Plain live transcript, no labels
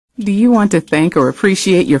Do you want to thank or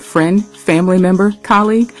appreciate your friend, family member,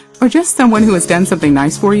 colleague, or just someone who has done something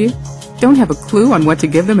nice for you? Don't have a clue on what to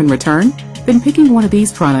give them in return? Then picking one of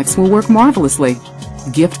these products will work marvelously.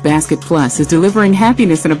 Gift Basket Plus is delivering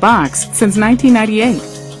happiness in a box since 1998.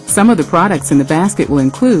 Some of the products in the basket will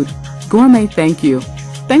include Gourmet Thank You,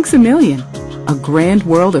 Thanks a Million, a Grand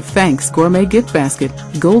World of Thanks Gourmet Gift Basket,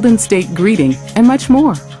 Golden State Greeting, and much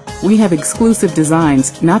more. We have exclusive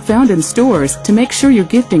designs not found in stores to make sure your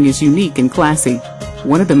gifting is unique and classy.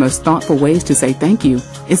 One of the most thoughtful ways to say thank you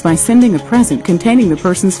is by sending a present containing the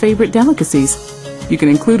person's favorite delicacies. You can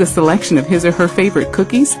include a selection of his or her favorite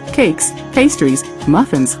cookies, cakes, pastries,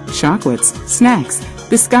 muffins, chocolates, snacks,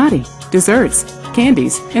 biscotti, desserts,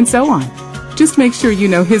 candies, and so on. Just make sure you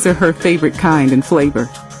know his or her favorite kind and flavor.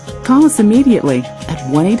 Call us immediately at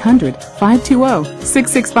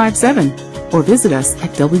 1-800-520-6657 or visit us at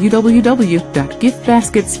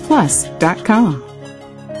www.giftbasketsplus.com.